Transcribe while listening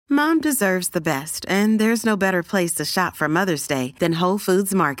Mom deserves the best, and there's no better place to shop for Mother's Day than Whole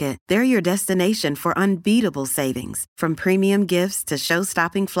Foods Market. They're your destination for unbeatable savings, from premium gifts to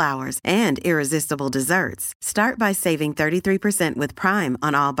show-stopping flowers and irresistible desserts. Start by saving 33% with Prime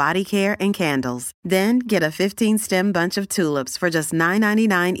on all body care and candles. Then get a 15-stem bunch of tulips for just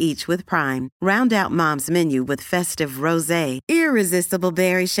 $9.99 each with Prime. Round out Mom's menu with festive rosé, irresistible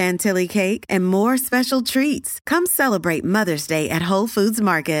berry chantilly cake, and more special treats. Come celebrate Mother's Day at Whole Foods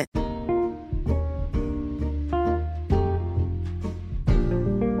Market.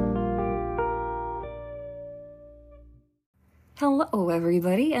 Hello,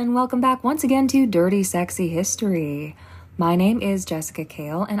 everybody, and welcome back once again to Dirty Sexy History. My name is Jessica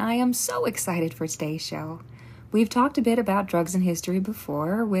Kale, and I am so excited for today's show. We've talked a bit about drugs in history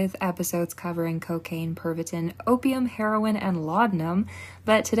before, with episodes covering cocaine, Pervitin, opium, heroin, and laudanum,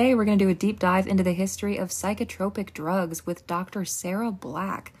 but today we're going to do a deep dive into the history of psychotropic drugs with Dr. Sara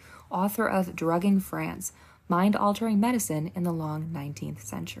Black, author of Drugging France, Mind-Altering Medicine in the Long 19th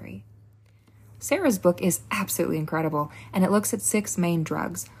Century. Sarah's book is absolutely incredible, and it looks at 6 main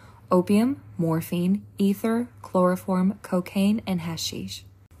drugs: opium, morphine, ether, chloroform, cocaine, and hashish.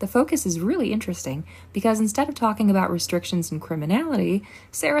 The focus is really interesting because instead of talking about restrictions and criminality,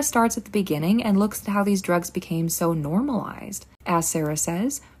 Sarah starts at the beginning and looks at how these drugs became so normalized. As Sarah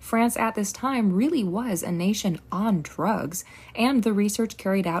says, France at this time really was a nation on drugs, and the research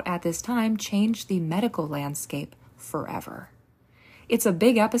carried out at this time changed the medical landscape forever. It's a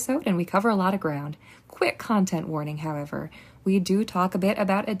big episode and we cover a lot of ground. Quick content warning, however. We do talk a bit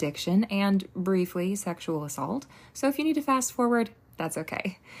about addiction and, briefly, sexual assault, so if you need to fast forward, that's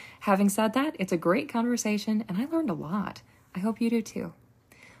okay. Having said that, it's a great conversation and I learned a lot. I hope you do too.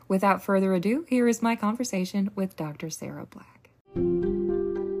 Without further ado, here is my conversation with Dr. Sara Black.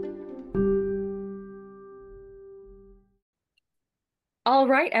 All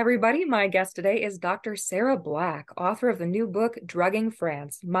right, everybody, my guest today is Dr. Sara Black, author of the new book, Drugging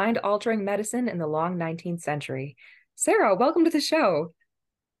France, Mind-Altering Medicine in the Long 19th Century. Sarah, welcome to the show.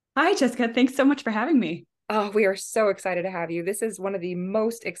 Hi, Jessica. Thanks so much for having me. Oh, we are so excited to have you. This is one of the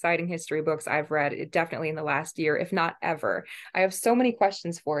most exciting history books I've read, definitely in the last year, if not ever. I have so many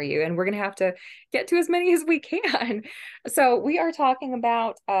questions for you, and we're going to have to get to as many as we can. So we are talking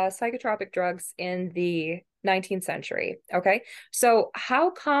about psychotropic drugs in the 19th century. Okay. So how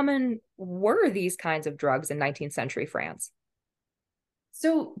common were these kinds of drugs in 19th century France?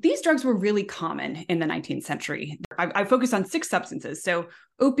 So these drugs were really common in the 19th century. I focus on 6 substances. So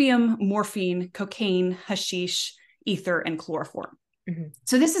opium, morphine, cocaine, hashish, ether, and chloroform. Mm-hmm.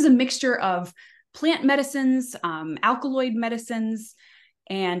 So this is a mixture of plant medicines, alkaloid medicines,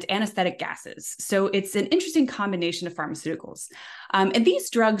 and anesthetic gases. So it's an interesting combination of pharmaceuticals. And these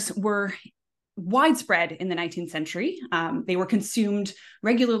drugs were widespread in the 19th century. They were consumed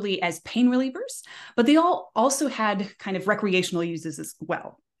regularly as pain relievers, but they all also had kind of recreational uses as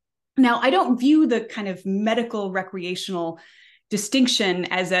well. Now, I don't view the kind of medical recreational distinction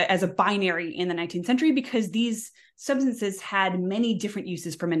as a binary in the 19th century because these substances had many different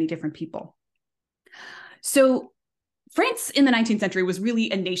uses for many different people. So France in the 19th century was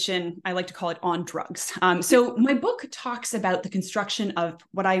really a nation, I like to call it, on drugs. So my book talks about the construction of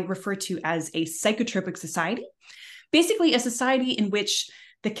what I refer to as a psychotropic society, basically a society in which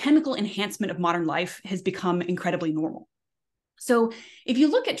the chemical enhancement of modern life has become incredibly normal. So if you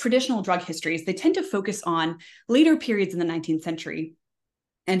look at traditional drug histories, they tend to focus on later periods in the 19th century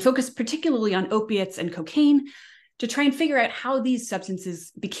and focus particularly on opiates and cocaine, to try and figure out how these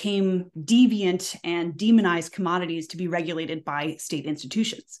substances became deviant and demonized commodities to be regulated by state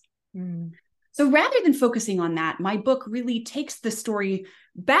institutions. Mm. So rather than focusing on that, my book really takes the story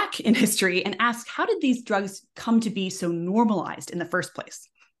back in history and asks, how did these drugs come to be so normalized in the first place?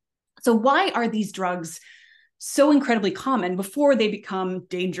 So why are these drugs so incredibly common before they become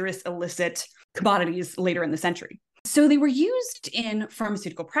dangerous, illicit commodities later in the century? So they were used in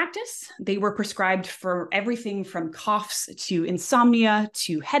pharmaceutical practice. They were prescribed for everything from coughs to insomnia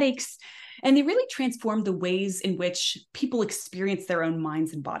to headaches, and they really transformed the ways in which people experience their own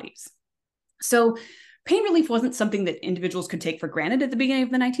minds and bodies. So pain relief wasn't something that individuals could take for granted at the beginning of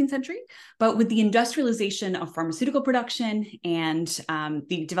the 19th century, but with the industrialization of pharmaceutical production and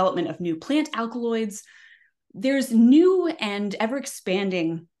the development of new plant alkaloids, there's new and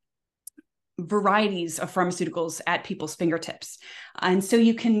ever-expanding varieties of pharmaceuticals at people's fingertips. And so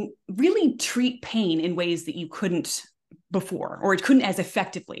you can really treat pain in ways that you couldn't before, or it couldn't as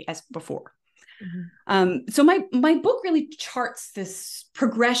effectively as before. Mm-hmm. So my book really charts this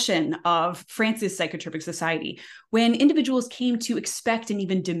progression of France's psychotropic society when individuals came to expect and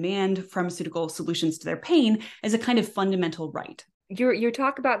even demand pharmaceutical solutions to their pain as a kind of fundamental right. You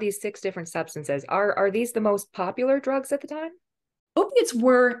talk about these six different substances. Are these the most popular drugs at the time? Opiates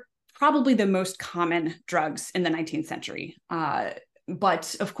were probably the most common drugs in the 19th century.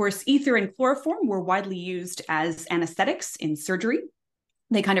 But of course, ether and chloroform were widely used as anesthetics in surgery.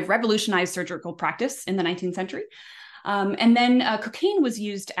 They kind of revolutionized surgical practice in the 19th century. And then cocaine was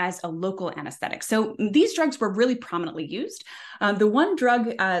used as a local anesthetic. So these drugs were really prominently used. The one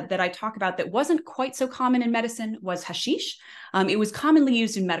drug that I talk about that wasn't quite so common in medicine was hashish. It was commonly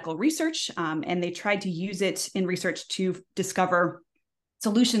used in medical research, and they tried to use it in research to discover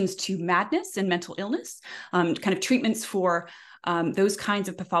solutions to madness and mental illness, kind of treatments for those kinds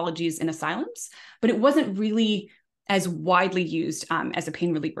of pathologies in asylums. But it wasn't really as widely used as a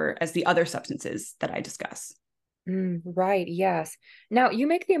pain reliever as the other substances that I discuss. Right, yes. Now, you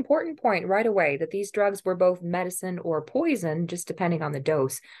make the important point right away that these drugs were both medicine or poison, just depending on the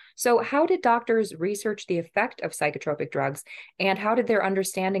dose. So, how did doctors research the effect of psychotropic drugs, and how did their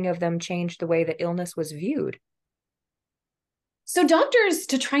understanding of them change the way that illness was viewed? So, doctors,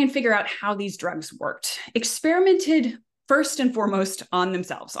 to try and figure out how these drugs worked, experimented first and foremost on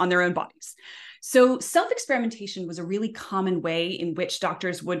themselves, on their own bodies. So, self-experimentation was a really common way in which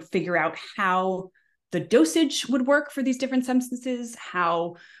doctors would figure out how the dosage would work for these different substances,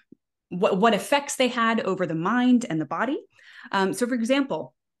 what effects they had over the mind and the body. So for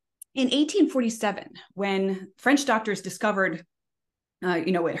example, in 1847, when French doctors discovered,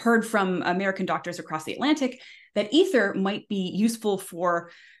 it heard from American doctors across the Atlantic that ether might be useful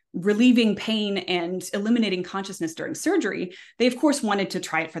for relieving pain and eliminating consciousness during surgery, they of course wanted to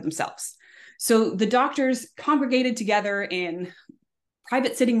try it for themselves. So the doctors congregated together in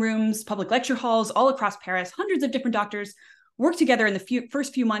private sitting rooms, public lecture halls all across Paris. Hundreds of different doctors worked together in the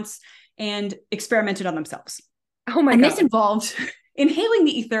first few months and experimented on themselves. Oh my God. God. And this involved inhaling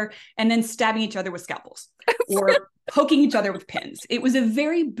the ether and then stabbing each other with scalpels or poking each other with pins. It was a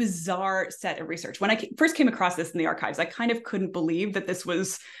very bizarre set of research. When I first came across this in the archives, I kind of couldn't believe that this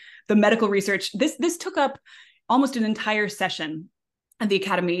was the medical research. This took up almost an entire session at the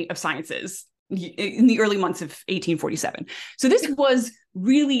Academy of Sciences in the early months of 1847. So this was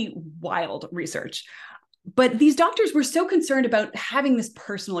really wild research. But these doctors were so concerned about having this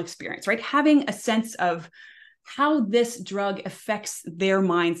personal experience, right? Having a sense of how this drug affects their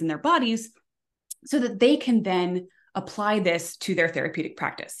minds and their bodies so that they can then apply this to their therapeutic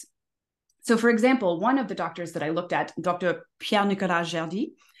practice. So for example, one of the doctors that I looked at, Dr. Pierre-Nicolas Jardy,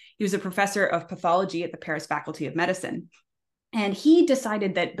 he was a professor of pathology at the Paris Faculty of Medicine. And he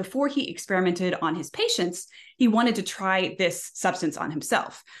decided that before he experimented on his patients, he wanted to try this substance on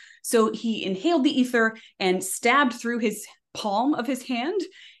himself. So he inhaled the ether and stabbed through his palm of his hand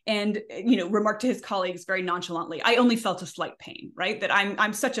and, remarked to his colleagues very nonchalantly, "I only felt a slight pain," right? That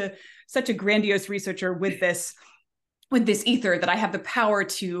I'm such a grandiose researcher with this ether that I have the power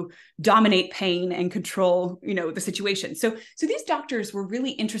to dominate pain and control, the situation. So these doctors were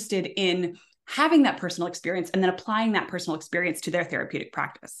really interested in having that personal experience and then applying that personal experience to their therapeutic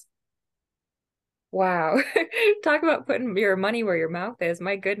practice. Wow. Talk about putting your money where your mouth is.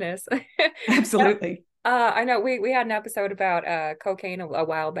 My goodness. Absolutely. I know we had an episode about cocaine a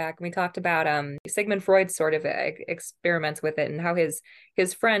while back, and we talked about Sigmund Freud's sort of experiments with it and how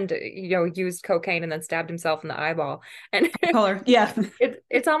his friend used cocaine and then stabbed himself in the eyeball. And color. Yeah.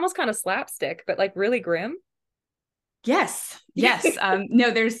 It's almost kind of slapstick, but like really grim. Yes. No,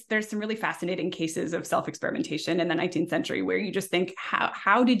 there's some really fascinating cases of self-experimentation in the 19th century where you just think,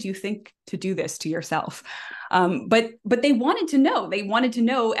 how did you think to do this to yourself? But they wanted to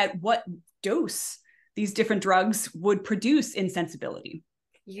know at what dose these different drugs would produce insensibility.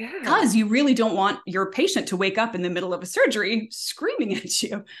 Yeah. Because you really don't want your patient to wake up in the middle of a surgery screaming at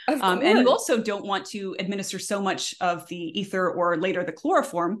you. And you also don't want to administer so much of the ether or later the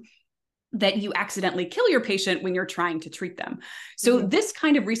chloroform that you accidentally kill your patient when you're trying to treat them. So this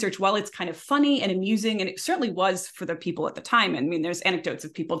kind of research, while it's kind of funny and amusing, and it certainly was for the people at the time. I mean, there's anecdotes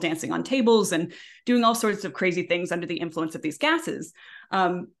of people dancing on tables and doing all sorts of crazy things under the influence of these gases.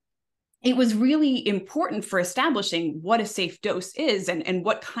 It was really important for establishing what a safe dose is and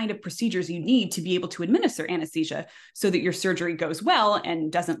what kind of procedures you need to be able to administer anesthesia so that your surgery goes well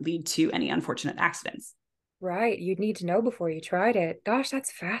and doesn't lead to any unfortunate accidents. Right. You'd need to know before you tried it. Gosh,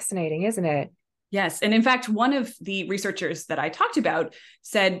 that's fascinating, isn't it? Yes. And in fact, one of the researchers that I talked about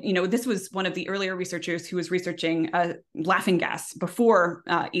said, this was one of the earlier researchers who was researching laughing gas before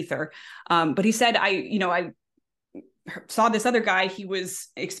ether. But he said, I saw this other guy, he was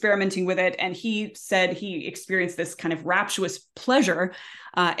experimenting with it, and he said he experienced this kind of rapturous pleasure.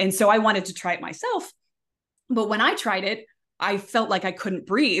 And so I wanted to try it myself. But when I tried it, I felt like I couldn't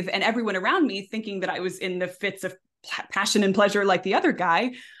breathe, and everyone around me, thinking that I was in the fits of passion and pleasure like the other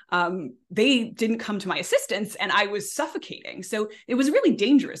guy, they didn't come to my assistance and I was suffocating. So it was really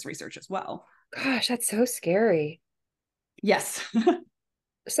dangerous research as well. Gosh, that's so scary. Yes.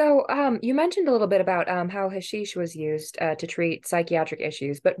 So, you mentioned a little bit about how hashish was used to treat psychiatric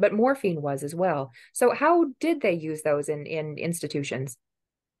issues, but morphine was as well. So, how did they use those in institutions?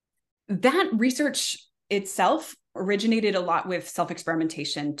 That research itself originated a lot with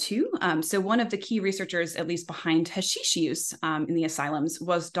self-experimentation too. So one of the key researchers, at least behind hashish use in the asylums,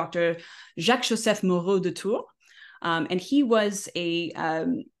 was Dr. Jacques-Joseph Moreau de Tours. And he was a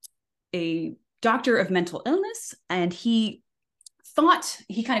doctor of mental illness, and he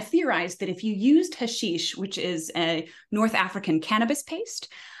kind of theorized that if you used hashish, which is a North African cannabis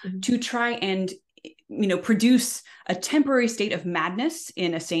paste, to try and produce a temporary state of madness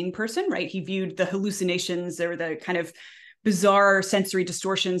in a sane person, right? He viewed the hallucinations or the kind of bizarre sensory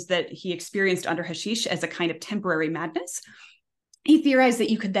distortions that he experienced under hashish as a kind of temporary madness. He theorized that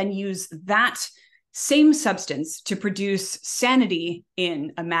you could then use that same substance to produce sanity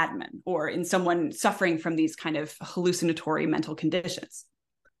in a madman or in someone suffering from these kind of hallucinatory mental conditions.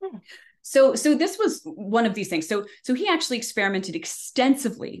 So this was one of these things. So he actually experimented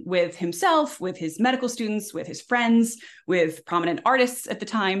extensively with himself, with his medical students, with his friends, with prominent artists at the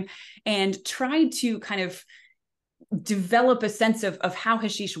time, and tried to kind of develop a sense of how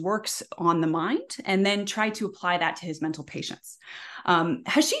hashish works on the mind, and then try to apply that to his mental patients.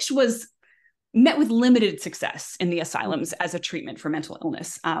 Hashish was met with limited success in the asylums as a treatment for mental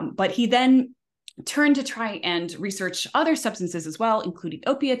illness, but he then turned to try and research other substances as well, including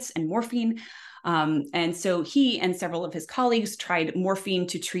opiates and morphine. And so he and several of his colleagues tried morphine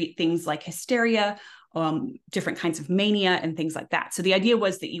to treat things like hysteria, different kinds of mania, and things like that. So the idea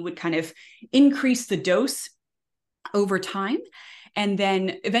was that you would kind of increase the dose over time and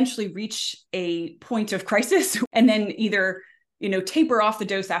then eventually reach a point of crisis and then either taper off the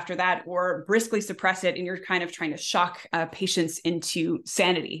dose after that or briskly suppress it. And you're kind of trying to shock patients into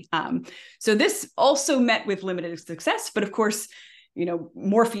sanity. So this also met with limited success, but of course,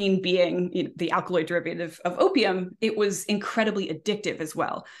 morphine being the alkaloid derivative of opium, it was incredibly addictive as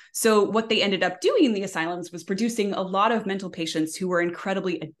well. So what they ended up doing in the asylums was producing a lot of mental patients who were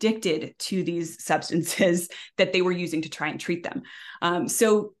incredibly addicted to these substances that they were using to try and treat them.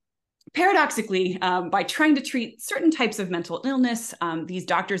 So paradoxically, by trying to treat certain types of mental illness, these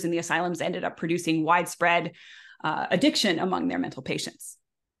doctors in the asylums ended up producing widespread addiction among their mental patients.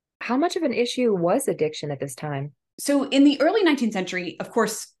 How much of an issue was addiction at this time? So in the early 19th century, of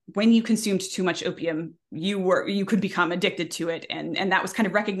course, when you consumed too much opium, you could become addicted to it. And that was kind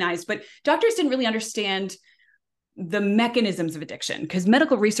of recognized. But doctors didn't really understand the mechanisms of addiction, because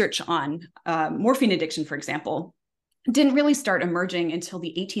medical research on morphine addiction, for example, didn't really start emerging until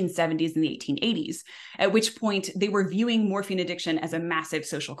the 1870s and the 1880s, at which point they were viewing morphine addiction as a massive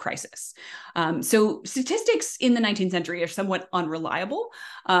social crisis. So statistics in the 19th century are somewhat unreliable,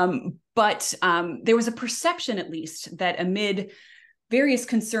 but there was a perception, at least, that amid various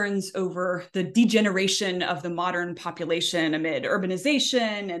concerns over the degeneration of the modern population amid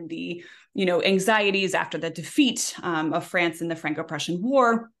urbanization and the anxieties after the defeat of France in the Franco-Prussian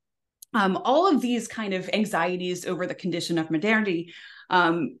War, all of these kind of anxieties over the condition of modernity,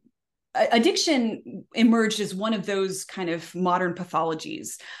 addiction emerged as one of those kind of modern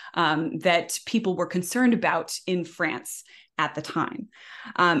pathologies that people were concerned about in France at the time.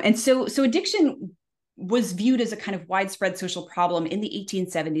 And so addiction was viewed as a kind of widespread social problem in the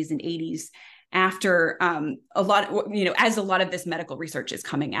 1870s and 80s after as a lot of this medical research is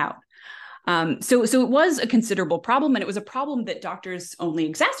coming out. So it was a considerable problem, and it was a problem that doctors only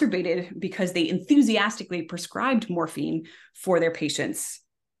exacerbated because they enthusiastically prescribed morphine for their patients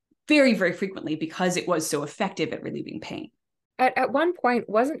very, very frequently because it was so effective at relieving pain. At one point,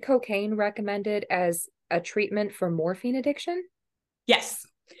 wasn't cocaine recommended as a treatment for morphine addiction? Yes.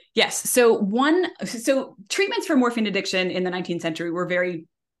 So treatments for morphine addiction in the 19th century were very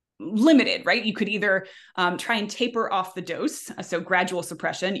limited, right? You could either try and taper off the dose, so gradual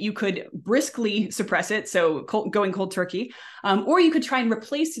suppression. You could briskly suppress it, so going cold turkey, or you could try and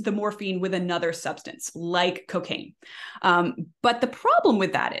replace the morphine with another substance like cocaine. But the problem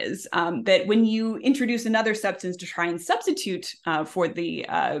with that is that when you introduce another substance to try and substitute for the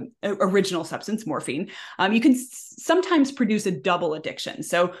original substance, morphine, you can sometimes produce a double addiction.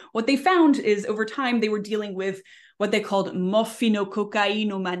 So what they found is over time, they were dealing with what they called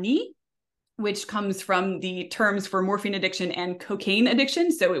morphinococainomanie, which comes from the terms for morphine addiction and cocaine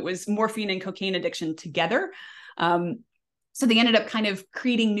addiction. So it was morphine and cocaine addiction together. So they ended up kind of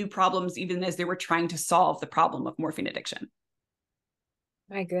creating new problems even as they were trying to solve the problem of morphine addiction.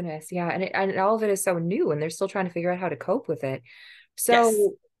 My goodness. Yeah. And all of it is so new and they're still trying to figure out how to cope with it. Yes.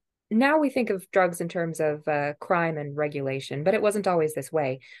 So now we think of drugs in terms of crime and regulation, but it wasn't always this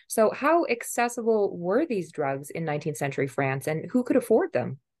way. So how accessible were these drugs in 19th century France and who could afford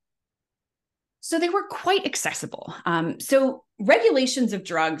them? So they were quite accessible. So regulations of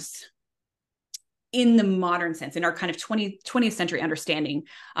drugs in the modern sense, in our kind of 20th century understanding,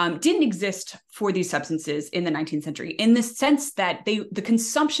 didn't exist for these substances in the 19th century, in the sense that the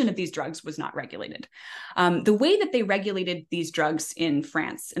consumption of these drugs was not regulated. The way that they regulated these drugs in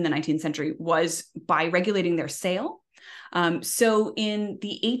France in the 19th century was by regulating their sale. So in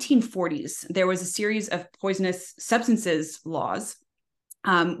the 1840s, there was a series of poisonous substances laws,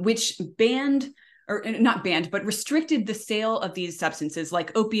 which banned, or not banned, but restricted the sale of these substances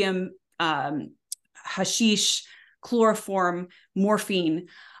like opium, hashish, chloroform, morphine.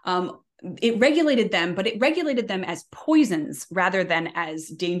 It regulated them, but it regulated them as poisons rather than as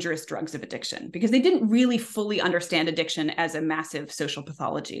dangerous drugs of addiction, because they didn't really fully understand addiction as a massive social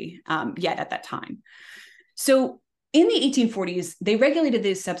pathology yet at that time. So in the 1840s, they regulated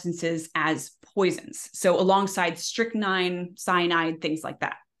these substances as poisons. So alongside strychnine, cyanide, things like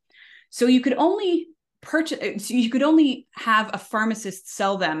that. So you could only have a pharmacist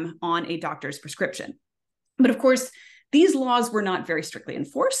sell them on a doctor's prescription. But of course, these laws were not very strictly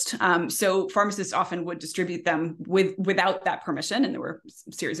enforced. So pharmacists often would distribute them without that permission. And there were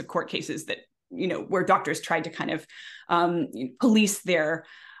a series of court cases that, where doctors tried to kind of police their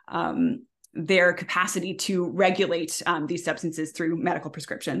capacity to regulate these substances through medical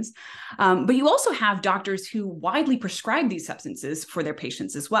prescriptions. But you also have doctors who widely prescribe these substances for their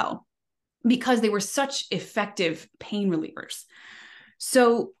patients as well, because they were such effective pain relievers.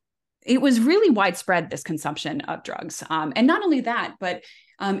 So it was really widespread, this consumption of drugs. And not only that, but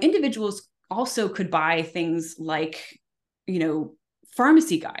individuals also could buy things like,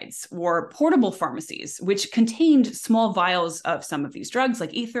 pharmacy guides or portable pharmacies, which contained small vials of some of these drugs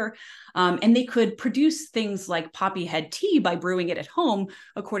like ether. And they could produce things like poppy head tea by brewing it at home,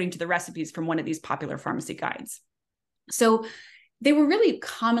 according to the recipes from one of these popular pharmacy guides. So they were really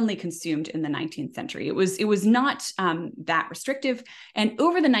commonly consumed in the 19th century. It was not that restrictive. And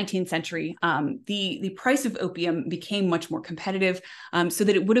over the 19th century, the price of opium became much more competitive, so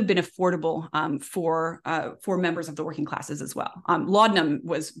that it would have been affordable for members of the working classes as well. Laudanum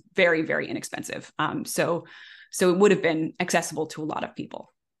was very, very inexpensive. So it would have been accessible to a lot of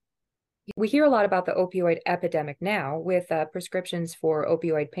people. We hear a lot about the opioid epidemic now, with prescriptions for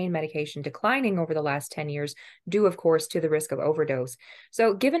opioid pain medication declining over the last 10 years, due, of course, to the risk of overdose.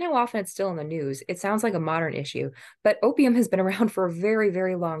 So given how often it's still in the news, it sounds like a modern issue, but opium has been around for a very,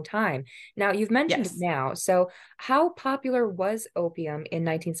 very long time. Now, you've mentioned it now. So how popular was opium in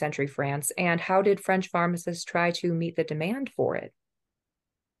 19th century France, and how did French pharmacists try to meet the demand for it?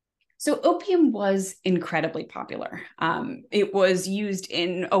 So opium was incredibly popular. It was used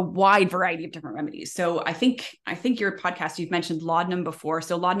in a wide variety of different remedies. So I think your podcast, you've mentioned laudanum before.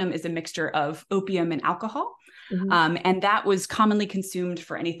 So laudanum is a mixture of opium and alcohol. Mm-hmm. And that was commonly consumed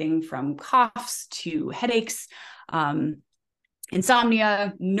for anything from coughs to headaches,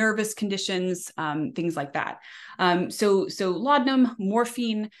 insomnia, nervous conditions, things like that. So laudanum,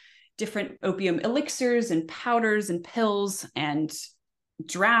 morphine, different opium elixirs and powders and pills and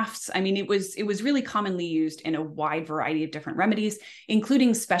drafts. I mean, it was really commonly used in a wide variety of different remedies,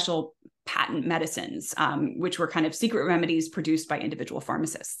 including special patent medicines, which were kind of secret remedies produced by individual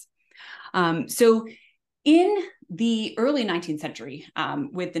pharmacists. So in the early 19th century,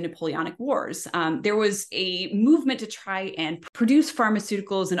 with the Napoleonic Wars, there was a movement to try and produce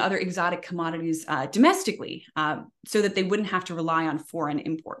pharmaceuticals and other exotic commodities domestically, so that they wouldn't have to rely on foreign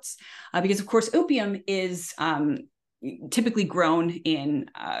imports. Because, of course, opium is typically grown in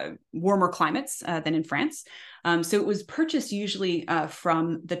warmer climates than in France. So it was purchased usually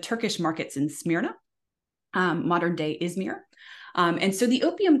from the Turkish markets in Smyrna, modern day Izmir. And so the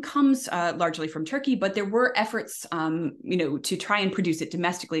opium comes largely from Turkey, but there were efforts, to try and produce it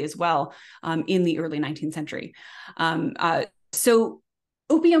domestically as well in the early 19th century. So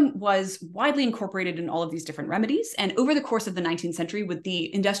opium was widely incorporated in all of these different remedies. And over the course of the 19th century, with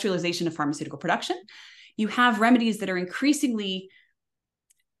the industrialization of pharmaceutical production, you have remedies that are increasingly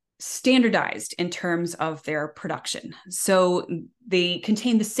standardized in terms of their production. So they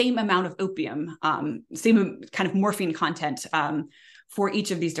contain the same amount of opium, same kind of morphine content for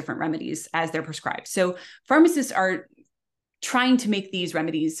each of these different remedies as they're prescribed. So pharmacists are trying to make these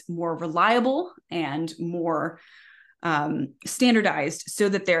remedies more reliable and more standardized, so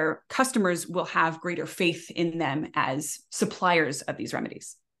that their customers will have greater faith in them as suppliers of these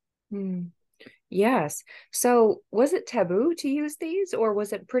remedies. Yes. So was it taboo to use these, or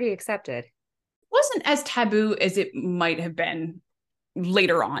was it pretty accepted? Wasn't as taboo as it might have been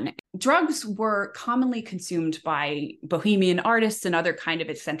later on. Drugs were commonly consumed by bohemian artists and other kind of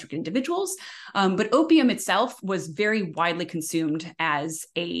eccentric individuals, but opium itself was very widely consumed as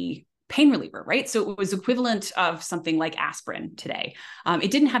a pain reliever, right? So it was equivalent of something like aspirin today. It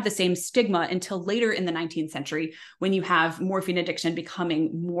didn't have the same stigma until later in the 19th century, when you have morphine addiction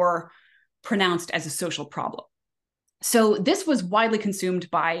becoming more pronounced as a social problem. So this was widely consumed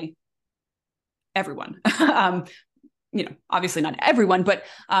by everyone. Obviously not everyone, but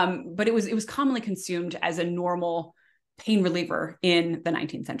it was commonly consumed as a normal pain reliever in the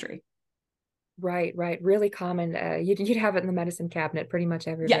 19th century. Right, right. Really common. You'd have it in the medicine cabinet, pretty much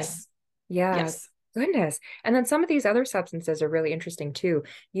everybody. Yes. Yeah, Yes. goodness. And then some of these other substances are really interesting too.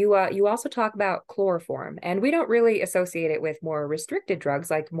 You also talk about chloroform, and we don't really associate it with more restricted drugs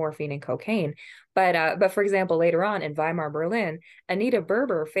like morphine and cocaine. But for example, later on in Weimar, Berlin, Anita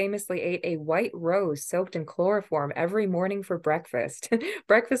Berber famously ate a white rose soaked in chloroform every morning for breakfast.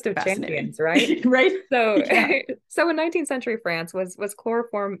 Breakfast of Fascinating. champions, right? Right. So, Yeah. so in 19th century France, was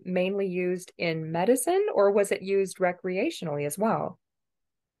chloroform mainly used in medicine, or was it used recreationally as well?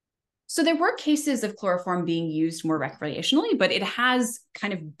 So there were cases of chloroform being used more recreationally, but it has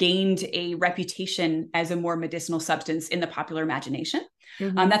kind of gained a reputation as a more medicinal substance in the popular imagination.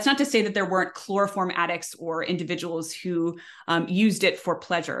 Hmm. That's not to say that there weren't chloroform addicts or individuals who used it for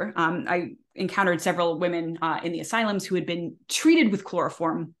pleasure. I encountered several women in the asylums who had been treated with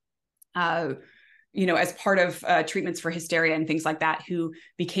chloroform, as part of treatments for hysteria and things like that, who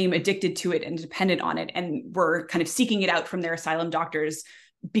became addicted to it and dependent on it and were kind of seeking it out from their asylum doctors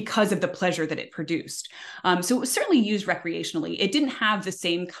because of the pleasure that it produced. So it was certainly used recreationally. It didn't have the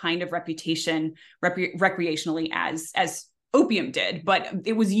same kind of reputation recreationally as opium did, but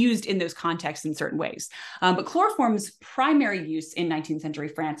it was used in those contexts in certain ways. But chloroform's primary use in 19th century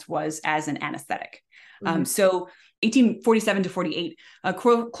France was as an anesthetic. Hmm. So 1847 to 48,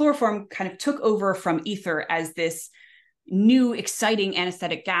 chloroform kind of took over from ether as this new, exciting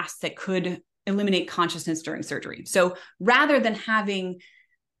anesthetic gas that could eliminate consciousness during surgery. So rather than having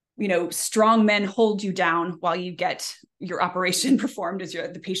strong men hold you down while you get your operation performed as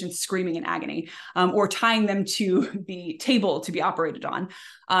the patient's screaming in agony, or tying them to the table to be operated on,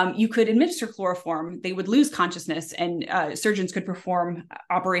 you could administer chloroform. They would lose consciousness, and surgeons could perform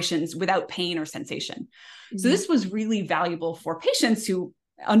operations without pain or sensation. So Hmm. this was really valuable for patients who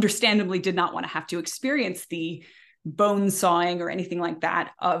understandably did not want to have to experience the bone sawing or anything like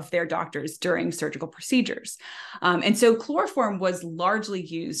that of their doctors during surgical procedures. And so chloroform was largely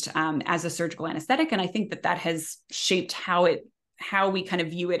used as a surgical anesthetic. And I think that has shaped how we kind of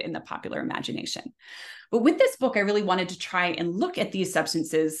view it in the popular imagination. But with this book, I really wanted to try and look at these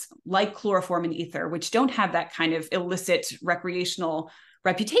substances like chloroform and ether, which don't have that kind of illicit recreational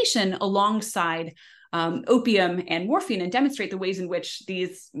reputation, alongside opium and morphine, and demonstrate the ways in which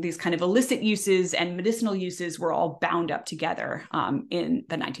these kind of illicit uses and medicinal uses were all bound up together in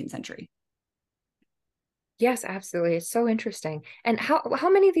the 19th century. Yes, absolutely. It's so interesting. And how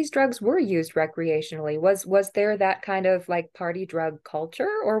many of these drugs were used recreationally? Was there that kind of like party drug culture,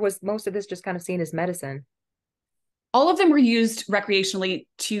 or was most of this just kind of seen as medicine? All of them were used recreationally,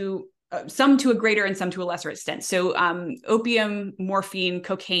 to some to a greater and some to a lesser extent. So opium, morphine,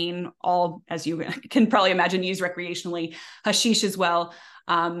 cocaine, all, as you can probably imagine, used recreationally. Hashish as well.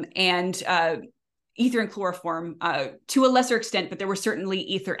 And ether and chloroform to a lesser extent, but there were certainly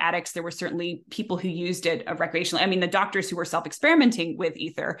ether addicts. There were certainly people who used it recreationally. I mean, the doctors who were self-experimenting with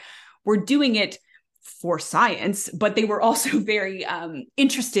ether were doing it for science, but they were also very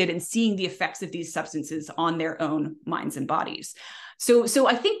interested in seeing the effects of these substances on their own minds and bodies. So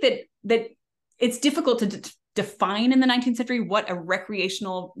I think that it's difficult to define in the 19th century what a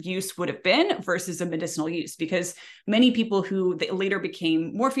recreational use would have been versus a medicinal use, because many people who later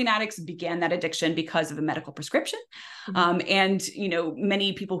became morphine addicts began that addiction because of a medical prescription. Mhm. And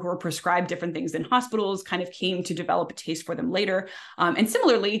many people who were prescribed different things in hospitals kind of came to develop a taste for them later. And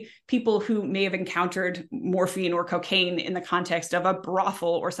similarly, people who may have encountered morphine or cocaine in the context of a brothel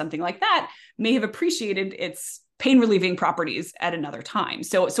or something like that may have appreciated its pain relieving properties at another time.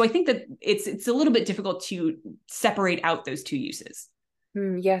 So I think that it's a little bit difficult to separate out those two uses.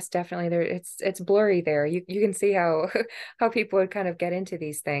 Yes, definitely. It's blurry there. You can see how how people would kind of get into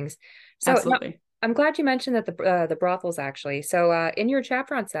these things. So now, Absolutely. I'm glad you mentioned that the brothels actually. So in your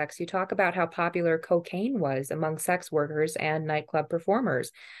chapter on sex, you talk about how popular cocaine was among sex workers and nightclub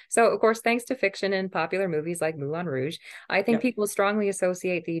performers. So of course, thanks to fiction and popular movies like Moulin Rouge, I think Yep. people strongly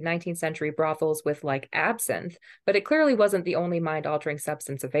associate the 19th century brothels with like absinthe, but it clearly wasn't the only mind-altering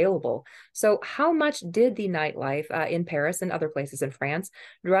substance available. So how much did the nightlife in Paris and other places in France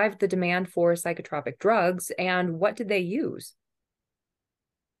drive the demand for psychotropic drugs, and what did they use?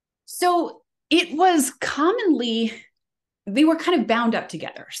 So it was commonly, they were kind of bound up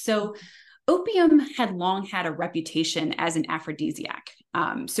together. So opium had long had a reputation as an aphrodisiac.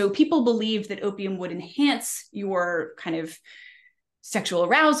 So people believed that opium would enhance your kind of sexual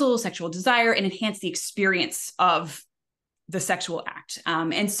arousal, sexual desire, and enhance the experience of the sexual act.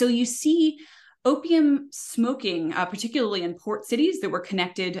 And so you see opium smoking, particularly in port cities that were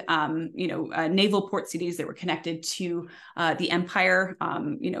connected, naval port cities that were connected to the empire,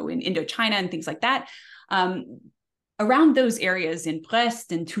 in Indochina and things like that. Around those areas in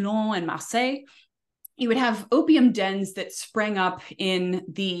Brest and Toulon and Marseille, you would have opium dens that sprang up in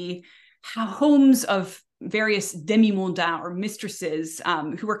the homes of various demi-mondains or mistresses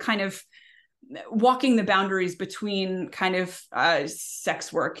who were kind of walking the boundaries between kind of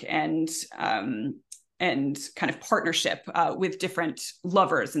sex work and kind of partnership with different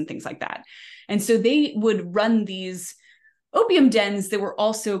lovers and things like that. And so they would run these opium dens that were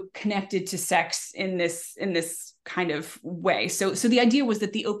also connected to sex in this kind of way. So the idea was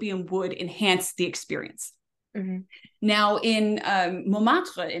that the opium would enhance the experience. Mm-hmm. Now in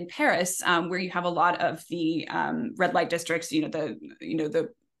Montmartre in Paris, where you have a lot of the red light districts, the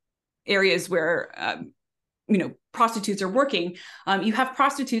areas where prostitutes are working, you have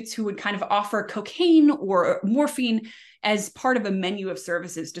prostitutes who would kind of offer cocaine or morphine as part of a menu of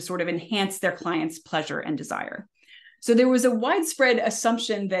services to sort of enhance their clients' pleasure and desire. So there was a widespread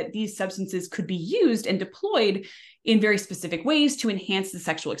assumption that these substances could be used and deployed in very specific ways to enhance the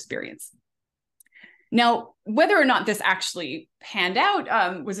sexual experience. Now, whether or not this actually panned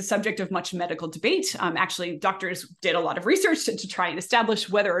out was a subject of much medical debate. Actually, doctors did a lot of research to try and establish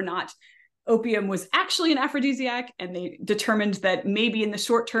whether or not opium was actually an aphrodisiac, and they determined that maybe in the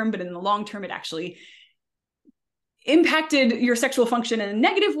short term, but in the long term, it actually impacted your sexual function in a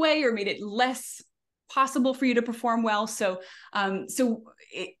negative way or made it less possible for you to perform well. So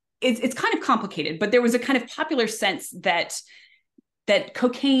it's kind of complicated, but there was a kind of popular sense that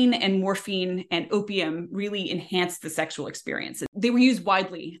cocaine and morphine and opium really enhanced the sexual experience. They were used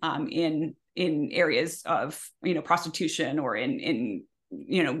widely in areas of prostitution or in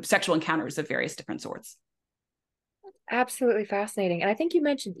sexual encounters of various different sorts. Absolutely fascinating. And I think you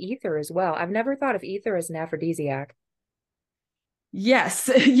mentioned ether as well. I've never thought of ether as an aphrodisiac. Yes,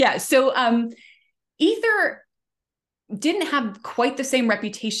 yeah. So ether didn't have quite the same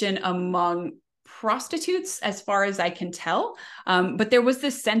reputation among prostitutes, as far as I can tell. But there was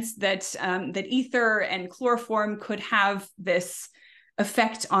this sense that ether and chloroform could have this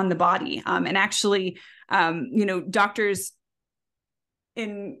effect on the body. And actually, doctors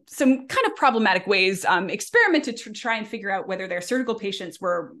in some kind of problematic ways experimented to try and figure out whether their surgical patients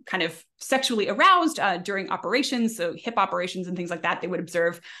were kind of sexually aroused during operations, so hip operations and things like that. They would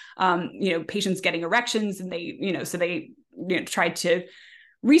observe, patients getting erections, and they tried to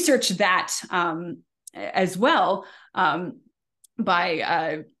research that as well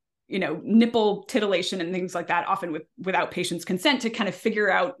by nipple titillation and things like that, often without patients' consent, to kind of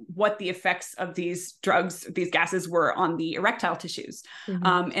figure out what the effects of these drugs, these gases, were on the erectile tissues.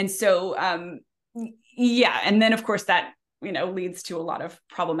 Mm-hmm. And then of course that leads to a lot of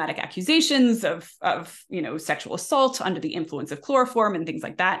problematic accusations of sexual assault under the influence of chloroform and things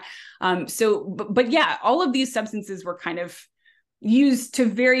like that. But all of these substances were kind of used to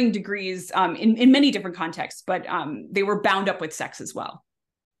varying degrees in many different contexts, but they were bound up with sex as well.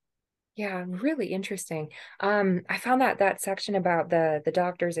 Yeah, really interesting. I found that section about the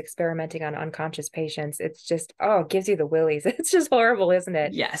doctors experimenting on unconscious patients. It's just, it gives you the willies. It's just horrible, isn't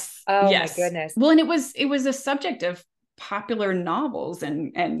it? Yes. Oh yes. My goodness. Well, and it was a subject of popular novels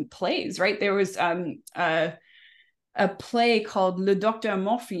and plays, right? There was a play called Le Docteur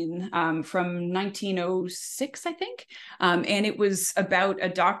Morphine from 1906, I think. And it was about a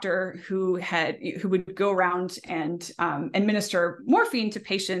doctor who would go around and administer morphine to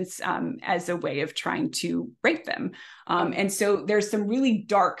patients as a way of trying to rape them. And so there's some really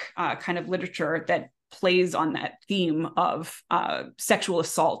dark kind of literature that plays on that theme of sexual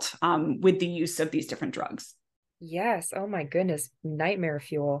assault with the use of these different drugs. Yes. Oh my goodness. Nightmare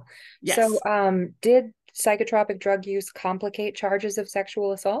fuel. Yes. So did psychotropic drug use complicate charges of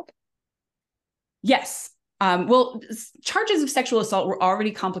sexual assault? Yes. Charges of sexual assault were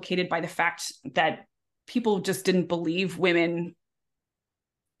already complicated by the fact that people just didn't believe women,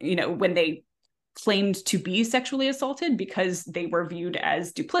 when they claimed to be sexually assaulted, because they were viewed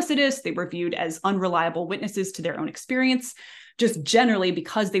as duplicitous, they were viewed as unreliable witnesses to their own experience. Just generally,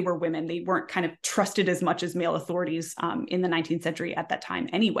 because they were women, they weren't kind of trusted as much as male authorities in the 19th century at that time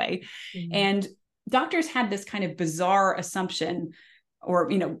anyway. Mm-hmm. And doctors had this kind of bizarre assumption, or,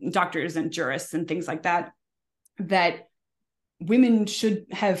 doctors and jurists and things like that, that women should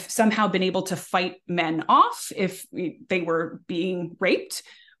have somehow been able to fight men off if they were being raped,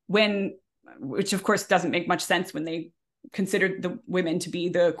 which of course doesn't make much sense when they considered the women to be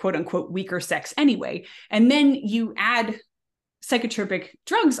the quote unquote weaker sex anyway. And then you add psychotropic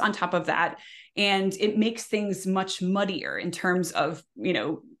drugs on top of that, and it makes things much muddier in terms of,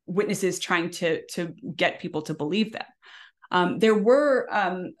 witnesses trying to get people to believe them. There were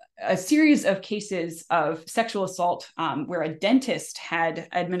a series of cases of sexual assault where a dentist had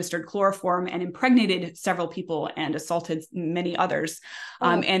administered chloroform and impregnated several people and assaulted many others.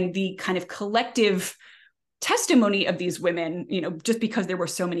 And the kind of collective testimony of these women, just because there were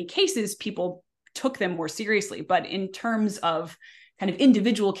so many cases, people took them more seriously. But in terms of kind of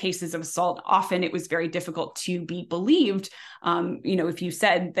individual cases of assault, often it was very difficult to be believed, if you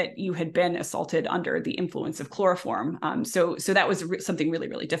said that you had been assaulted under the influence of chloroform. So that was something really,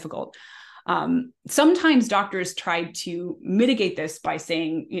 really difficult. Sometimes doctors tried to mitigate this by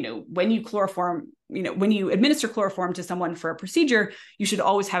saying, when you administer chloroform to someone for a procedure, you should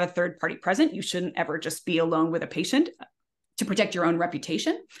always have a third party present. You shouldn't ever just be alone with a patient, to protect your own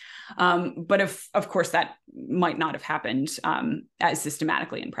reputation. But of course, that might not have happened as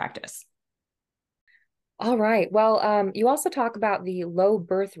systematically in practice. All right. Well, you also talk about the low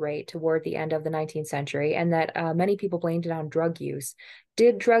birth rate toward the end of the 19th century, and that many people blamed it on drug use.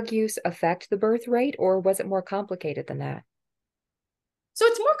 Did drug use affect the birth rate, or was it more complicated than that? So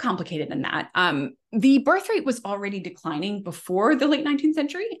it's more complicated than that. The birth rate was already declining before the late 19th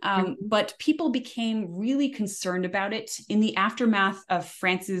century, but people became really concerned about it in the aftermath of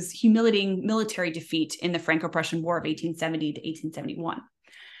France's humiliating military defeat in the Franco-Prussian War of 1870 to 1871.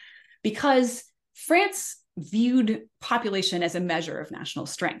 Because France viewed population as a measure of national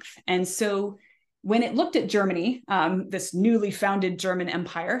strength. And so when it looked at Germany, this newly founded German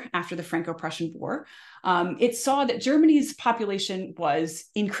empire after the Franco-Prussian War, it saw that Germany's population was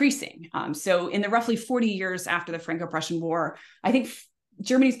increasing. So in the roughly 40 years after the Franco-Prussian War, I think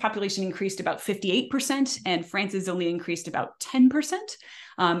Germany's population increased about 58%, and France's only increased about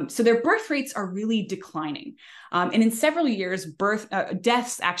 10%. So their birth rates are really declining. And in several years,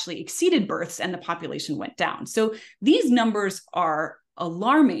 deaths actually exceeded births, and the population went down. So these numbers are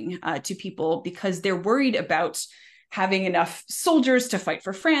alarming to people, because they're worried about having enough soldiers to fight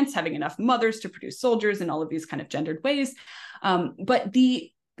for France, having enough mothers to produce soldiers in all of these kind of gendered ways. But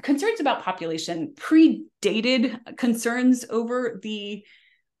the concerns about population predated concerns over the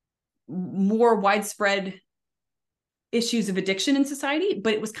more widespread issues of addiction in society,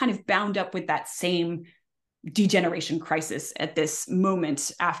 but it was kind of bound up with that same degeneration crisis at this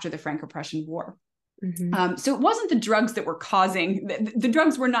moment after the Franco-Prussian War. Mm-hmm. So it wasn't the drugs that were causing, the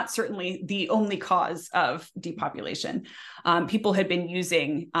drugs were not certainly the only cause of depopulation. People had been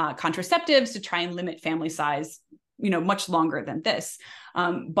using contraceptives to try and limit family size, much longer than this.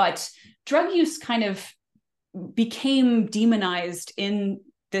 But drug use kind of became demonized in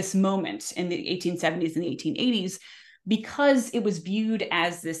this moment in the 1870s and the 1880s, because it was viewed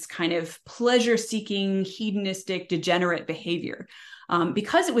as this kind of pleasure-seeking, hedonistic, degenerate behavior.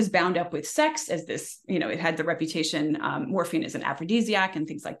 Because it was bound up with sex as this, it had the reputation, morphine as an aphrodisiac and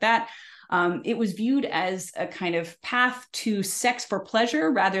things like that. It was viewed as a kind of path to sex for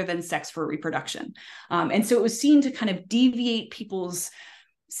pleasure rather than sex for reproduction. And so it was seen to kind of deviate people's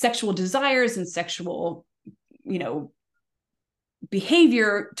sexual desires and sexual,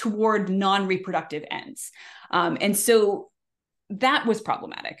 behavior toward non-reproductive ends. And so that was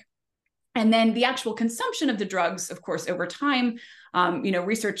problematic. And then the actual consumption of the drugs, of course, over time,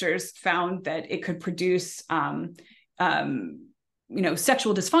 researchers found that it could produce,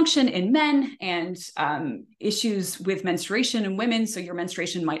 sexual dysfunction in men and issues with menstruation in women. So your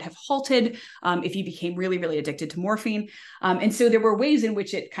menstruation might have halted if you became really, really addicted to morphine. And so there were ways in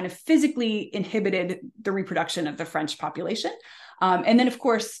which it kind of physically inhibited the reproduction of the French population. And then, of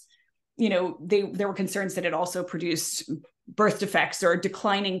course, there were concerns that it also produced birth defects or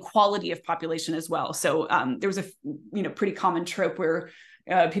declining quality of population as well. So there was a pretty common trope where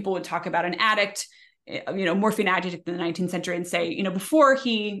people would talk about an addict, morphine addict in the 19th century, and say, before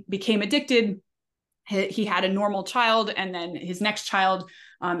he became addicted, he had a normal child, and then his next child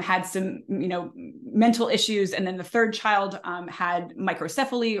had some, mental issues, and then the third child had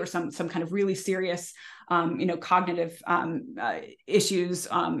microcephaly or some kind of really serious, cognitive issues,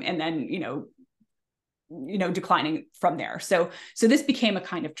 and then declining from there. So this became a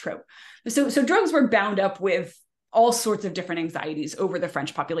kind of trope. So drugs were bound up with all sorts of different anxieties over the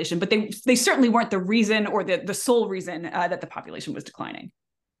French population, but they certainly weren't the reason or the sole reason that the population was declining.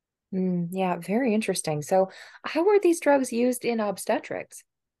 Yeah, very interesting. So how were these drugs used in obstetrics?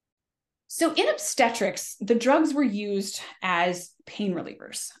 So in obstetrics, the drugs were used as pain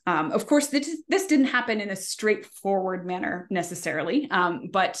relievers. Of course, this didn't happen in a straightforward manner necessarily,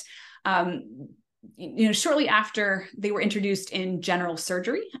 but shortly after they were introduced in general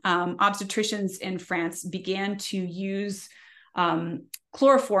surgery, obstetricians in France began to use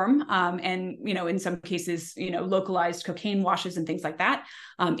chloroform, and, in some cases, localized cocaine washes and things like that,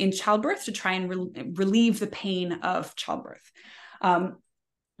 in childbirth to try and relieve the pain of childbirth.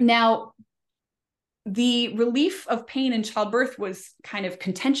 Now, the relief of pain in childbirth was kind of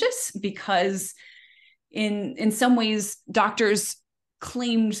contentious because in some ways, doctors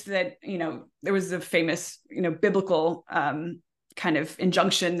claimed that, there was a famous, biblical kind of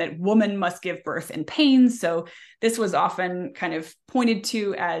injunction that woman must give birth in pain. So this was often kind of pointed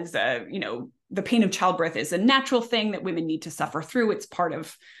to as, the pain of childbirth is a natural thing that women need to suffer through. It's part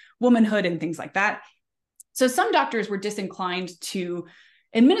of womanhood and things like that. So some doctors were disinclined to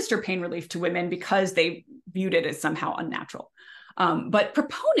administer pain relief to women because they viewed it as somehow unnatural. But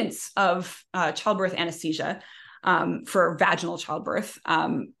proponents of childbirth anesthesia for vaginal childbirth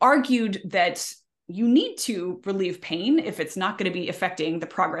argued that you need to relieve pain if it's not going to be affecting the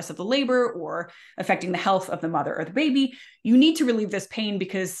progress of the labor or affecting the health of the mother or the baby. You need to relieve this pain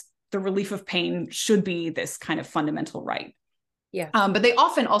because the relief of pain should be this kind of fundamental right. Yeah. But they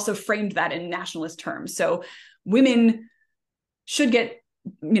often also framed that in nationalist terms. So women should get,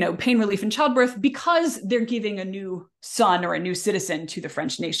 pain relief in childbirth because they're giving a new son or a new citizen to the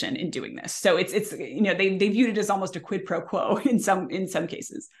French nation in doing this. So it's they viewed it as almost a quid pro quo in some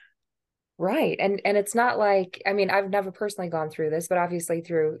cases. Right. And it's not like, I mean, I've never personally gone through this, but obviously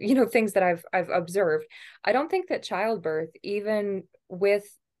through, things that I've observed. I don't think that childbirth, even with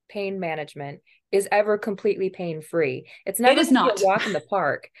pain management, is ever completely pain-free. It's never It is not a walk in the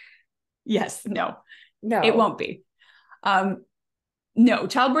park. Yes, no, it won't be. No,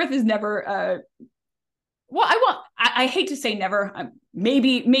 childbirth is never, I hate to say never,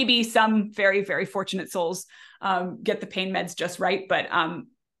 maybe some very, very fortunate souls get the pain meds just right. But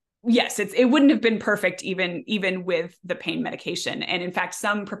yes, it wouldn't have been perfect even with the pain medication. And in fact,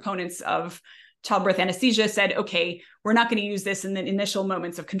 some proponents of childbirth anesthesia said, okay, we're not going to use this in the initial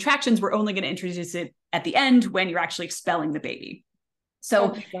moments of contractions. We're only going to introduce it at the end when you're actually expelling the baby.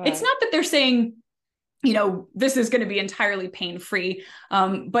 So it's not that they're saying, this is going to be entirely pain-free.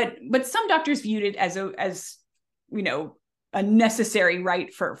 But some doctors viewed it as a necessary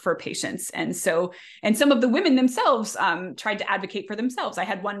right for patients. And some of the women themselves tried to advocate for themselves. I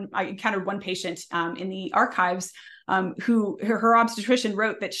encountered one patient in the archives who her obstetrician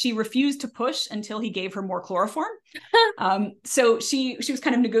wrote that she refused to push until he gave her more chloroform. So she was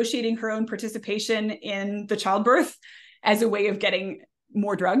kind of negotiating her own participation in the childbirth as a way of getting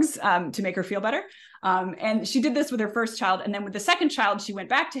more drugs to make her feel better. And she did this with her first child. And then with the second child, she went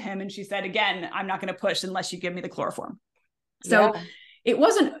back to him and she said, again, I'm not going to push unless you give me the chloroform. So it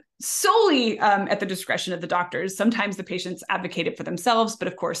wasn't solely at the discretion of the doctors. Sometimes the patients advocated for themselves, but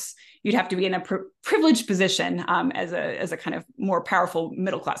of course you'd have to be in a privileged position as a kind of more powerful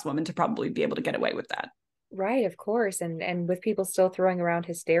middle-class woman to probably be able to get away with that. Right, of course. And with people still throwing around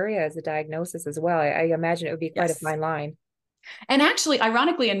hysteria as a diagnosis as well, I imagine it would be quite a fine line. And actually,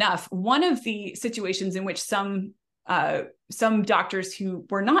 ironically enough, one of the situations in which some doctors who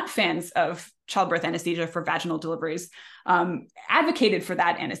were not fans of childbirth anesthesia for vaginal deliveries advocated for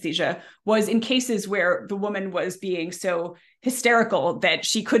that anesthesia was in cases where the woman was being so hysterical that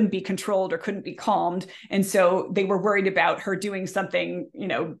she couldn't be controlled or couldn't be calmed. And so they were worried about her doing something,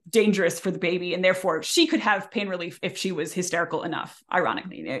 dangerous for the baby. And therefore she could have pain relief if she was hysterical enough.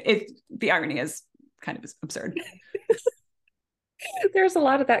 Ironically, the irony is kind of absurd. There's a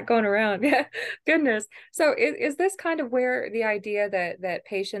lot of that going around. Yeah, goodness. So is this kind of where the idea that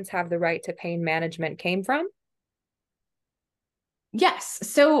patients have the right to pain management came from? Yes.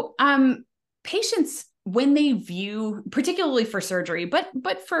 So patients, when they view, particularly for surgery, but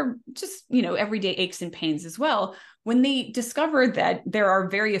for just, everyday aches and pains as well, when they discover that there are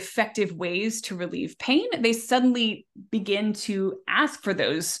very effective ways to relieve pain, they suddenly begin to ask for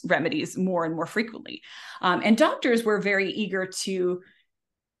those remedies more and more frequently. And doctors were very eager to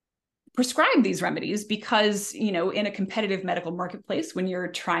prescribe these remedies because, in a competitive medical marketplace, when you're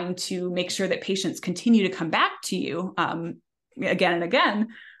trying to make sure that patients continue to come back to you again and again,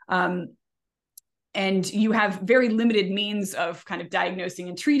 and you have very limited means of kind of diagnosing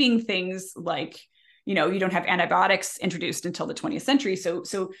and treating things like, you don't have antibiotics introduced until the 20th century.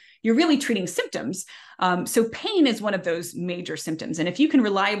 So you're really treating symptoms. So pain is one of those major symptoms. And if you can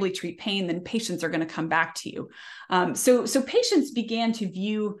reliably treat pain, then patients are going to come back to you. So patients began to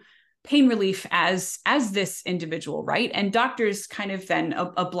view pain relief as this individual, right? And doctors kind of then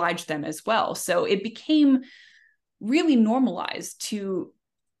obliged them as well. So it became really normalized to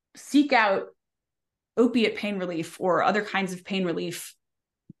seek out opiate pain relief or other kinds of pain relief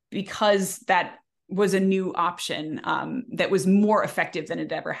because that was a new option that was more effective than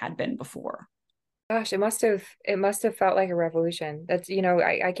it ever had been before. Gosh, it must have felt like a revolution. That's,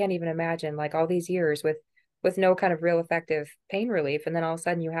 I can't even imagine, like, all these years with no kind of real effective pain relief, and then all of a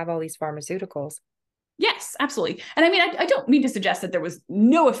sudden you have all these pharmaceuticals. Yes, absolutely. And I mean, I don't mean to suggest that there was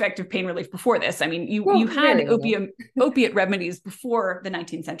no effective pain relief before this. I mean, you had opiate remedies before the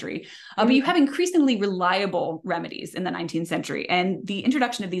 19th century, but you have increasingly reliable remedies in the 19th century. And the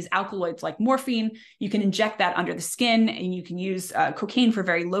introduction of these alkaloids like morphine, you can inject that under the skin, and you can use cocaine for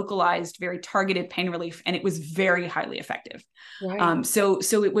very localized, very targeted pain relief. And it was very highly effective. Right. So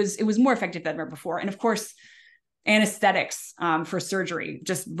it was more effective than ever before. And of course, anesthetics for surgery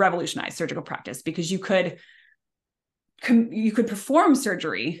just revolutionized surgical practice because you could perform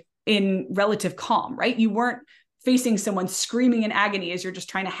surgery in relative calm, right? You weren't facing someone screaming in agony as you're just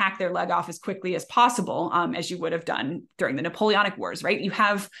trying to hack their leg off as quickly as possible, as you would have done during the Napoleonic Wars, right? You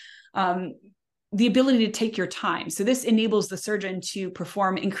have the ability to take your time. So this enables the surgeon to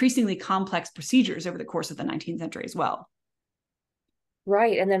perform increasingly complex procedures over the course of the 19th century as well.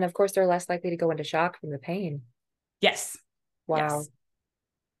 Right. And then, of course, they're less likely to go into shock from the pain. Yes. Wow. Yes.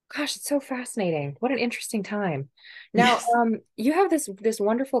 Gosh, it's so fascinating. What an interesting time. Now, yes. You have this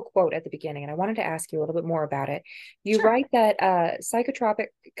wonderful quote at the beginning, and I wanted to ask you a little bit more about it. You write that psychotropic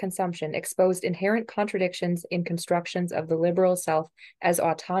consumption exposed inherent contradictions in constructions of the liberal self as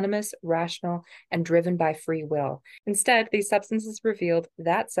autonomous, rational, and driven by free will. Instead, these substances revealed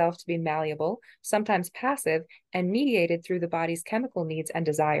that self to be malleable, sometimes passive, and mediated through the body's chemical needs and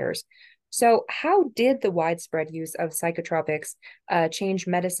desires. So how did the widespread use of psychotropics change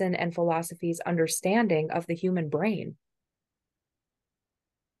medicine and philosophy's understanding of the human brain?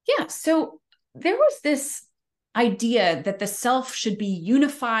 Yeah, so there was this idea that the self should be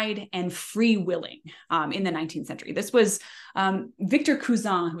unified and free-willing in the 19th century. This was Victor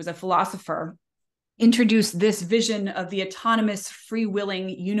Cousin, who was a philosopher, introduced this vision of the autonomous, free-willing,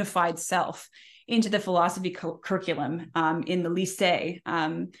 unified self into the philosophy curriculum in the lycée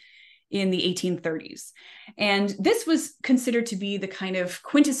in the 1830s. And this was considered to be the kind of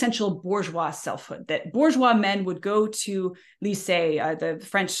quintessential bourgeois selfhood, that bourgeois men would go to lycée, the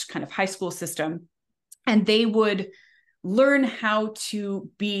French kind of high school system, and they would learn how to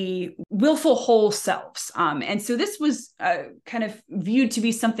be willful whole selves. And so this was kind of viewed to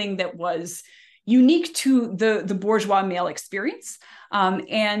be something that was unique to the bourgeois male experience.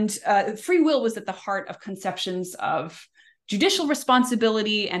 And free will was at the heart of conceptions of judicial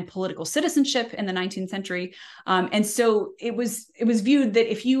responsibility and political citizenship in the 19th century. And so it was viewed that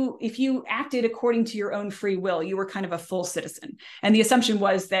if you acted according to your own free will, you were kind of a full citizen. And the assumption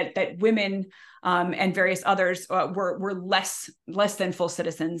was that women and various others were less than full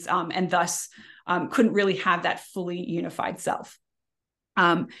citizens, and thus couldn't really have that fully unified self.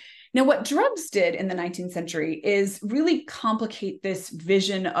 Now, what drugs did in the 19th century is really complicate this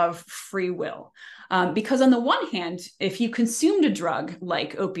vision of free will. Because on the one hand, if you consumed a drug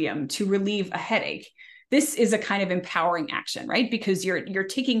like opium to relieve a headache, this is a kind of empowering action, right? Because you're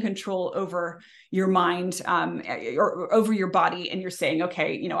taking control over your mind or over your body, and you're saying,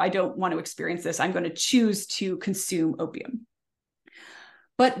 okay, I don't want to experience this. I'm going to choose to consume opium.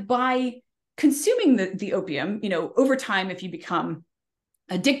 But by consuming the opium, over time, if you become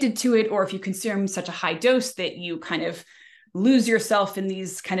addicted to it, or if you consume such a high dose that you kind of lose yourself in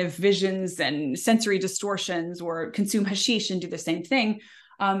these kind of visions and sensory distortions, or consume hashish and do the same thing,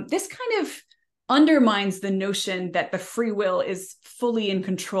 this kind of undermines the notion that the free will is fully in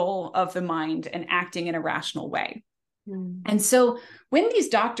control of the mind and acting in a rational way. And so when these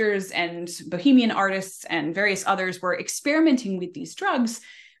doctors and bohemian artists and various others were experimenting with these drugs,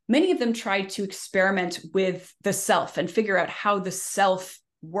 many of them tried to experiment with the self and figure out how the self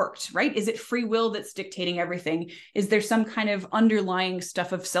worked, right? Is it free will that's dictating everything? Is there some kind of underlying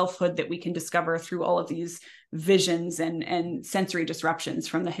stuff of selfhood that we can discover through all of these visions and sensory disruptions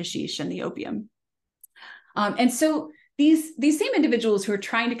from the hashish and the opium? And so these same individuals who are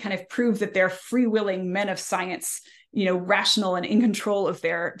trying to kind of prove that they're free-willing men of science, rational and in control of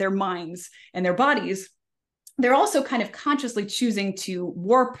their minds and their bodies, they're also kind of consciously choosing to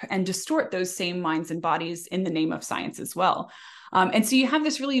warp and distort those same minds and bodies in the name of science as well. And so you have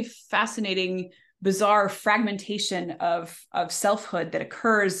this really fascinating, bizarre fragmentation of selfhood that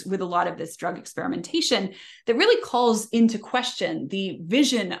occurs with a lot of this drug experimentation that really calls into question the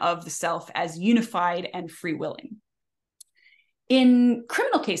vision of the self as unified and free-willing. In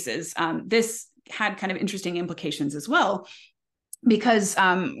criminal cases, this had kind of interesting implications as well, because,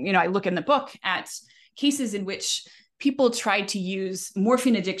 I look in the book at cases in which people tried to use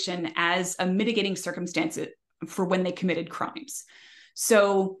morphine addiction as a mitigating circumstance for when they committed crimes.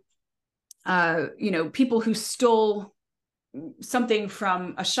 So, people who stole something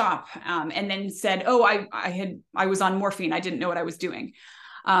from a shop and then said, "Oh, I was on morphine. I didn't know what I was doing."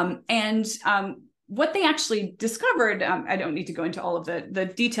 What they actually discovered, I don't need to go into all of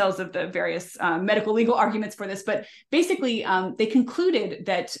the details of the various medical legal arguments for this, but basically they concluded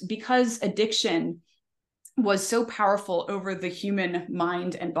that because addiction was so powerful over the human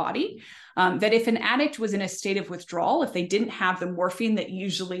mind and body, that if an addict was in a state of withdrawal, if they didn't have the morphine that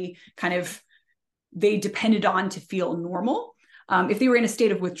usually kind of they depended on to feel normal, if they were in a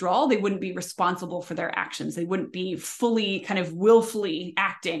state of withdrawal, they wouldn't be responsible for their actions. They wouldn't be fully kind of willfully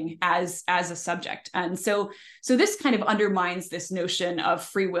acting as a subject. And so this kind of undermines this notion of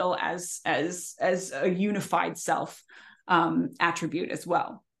free will as a unified self attribute as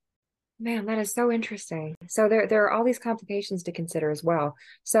well. Man, that is so interesting. So there are all these complications to consider as well.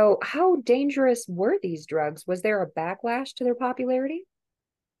 So how dangerous were these drugs? Was there a backlash to their popularity?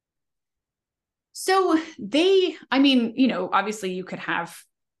 So obviously you could have,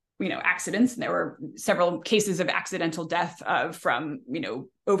 accidents, and there were several cases of accidental death from,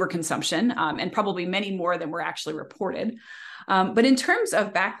 overconsumption, and probably many more than were actually reported. But in terms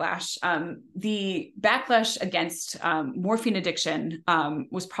of backlash, the backlash against morphine addiction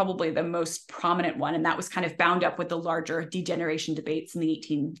was probably the most prominent one. And that was kind of bound up with the larger degeneration debates in the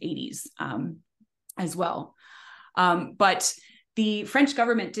 1880s as well. But the French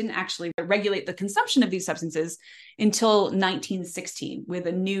government didn't actually regulate the consumption of these substances until 1916 with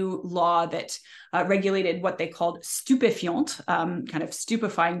a new law that regulated what they called stupéfiants, kind of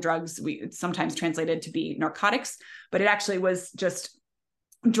stupefying drugs. It's sometimes translated to be narcotics, but it actually was just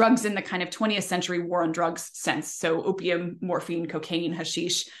drugs in the kind of 20th century war on drugs sense. So opium, morphine, cocaine,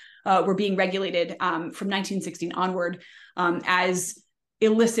 hashish were being regulated from 1916 onward as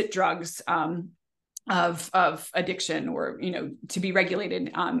illicit drugs of addiction, or to be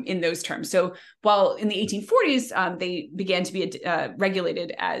regulated in those terms. So while in the 1840s they began to be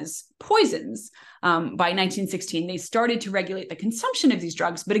regulated as poisons, by 1916 they started to regulate the consumption of these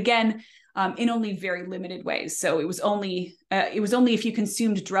drugs, but again in only very limited ways. So it was only if you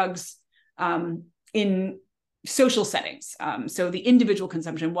consumed drugs in social settings. So the individual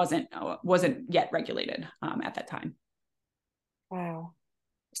consumption wasn't yet regulated at that time. Wow.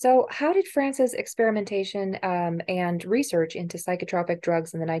 So how did France's experimentation and research into psychotropic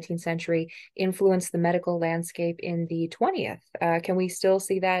drugs in the 19th century influence the medical landscape in the 20th? Can we still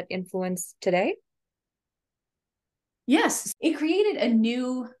see that influence today? Yes, it created a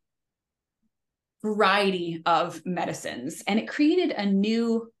new variety of medicines, and it created a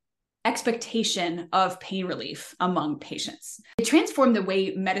new expectation of pain relief among patients. It transformed the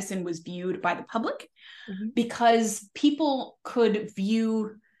way medicine was viewed by the public, because people could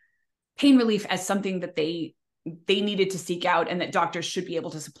view pain relief as something that they needed to seek out and that doctors should be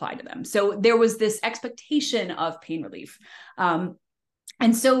able to supply to them. So there was this expectation of pain relief. And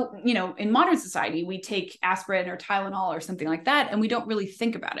so, in modern society, we take aspirin or Tylenol or something like that, and we don't really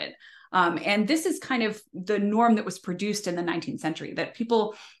think about it. And this is kind of the norm that was produced in the 19th century, that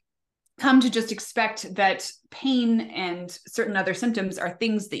people come to just expect that pain and certain other symptoms are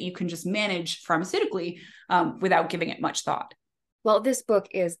things that you can just manage pharmaceutically without giving it much thought. Well, this book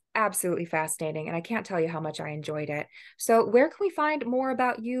is absolutely fascinating, and I can't tell you how much I enjoyed it. So where can we find more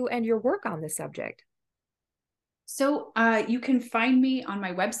about you and your work on this subject? So you can find me on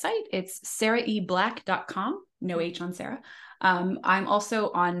my website. It's saraeblack.com, no H on Sarah. I'm also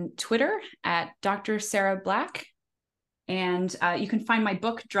on Twitter at Dr Sara Black. And you can find my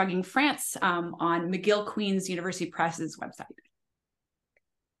book, Drugging France, on McGill Queen's University Press's website.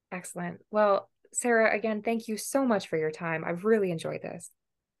 Excellent. Well, Sarah, again, thank you so much for your time. I've really enjoyed this.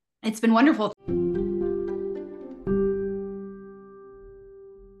 It's been wonderful.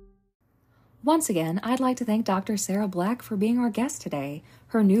 Once again, I'd like to thank Dr. Sara Black for being our guest today.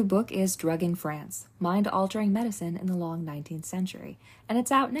 Her new book is Drugging France, Mind-Altering Medicine in the Long 19th Century, and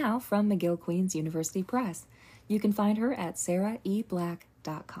it's out now from McGill Queen's University Press. You can find her at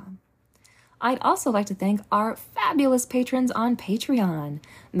saraeblack.com. I'd also like to thank our fabulous patrons on Patreon: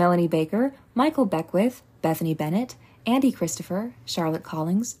 Melanie Baker, Michael Beckwith, Bethany Bennett, Andy Christopher, Charlotte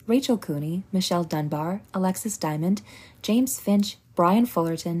Collings, Rachel Cooney, Michelle Dunbar, Alexis Diamond, James Finch, Brian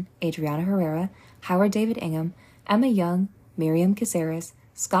Fullerton, Adriana Herrera, Howard David Ingham, Emma Young, Miriam Caceres,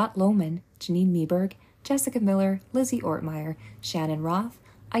 Scott Lohman, Janine Meberg, Jessica Miller, Lizzie Ortmeyer, Shannon Roth,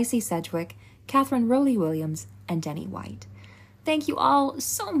 Icy Sedgwick, Catherine Rowley-Williams, and Denny White. Thank you all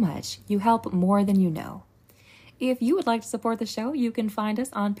so much. You help more than you know. If you would like to support the show, you can find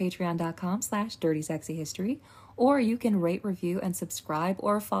us on patreon.com/dirtysexyhistory, or you can rate, review, and subscribe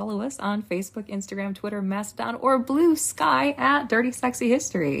or follow us on Facebook, Instagram, Twitter, Mastodon, or Blue Sky at Dirty Sexy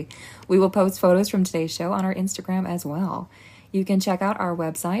History. We will post photos from today's show on our Instagram as well. You can check out our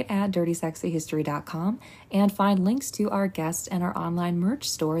website at dirtysexyhistory.com and find links to our guests and our online merch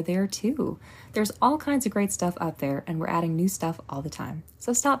store there too. There's all kinds of great stuff up there, and we're adding new stuff all the time.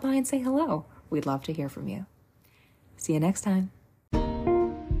 So stop by and say hello. We'd love to hear from you. See you next time.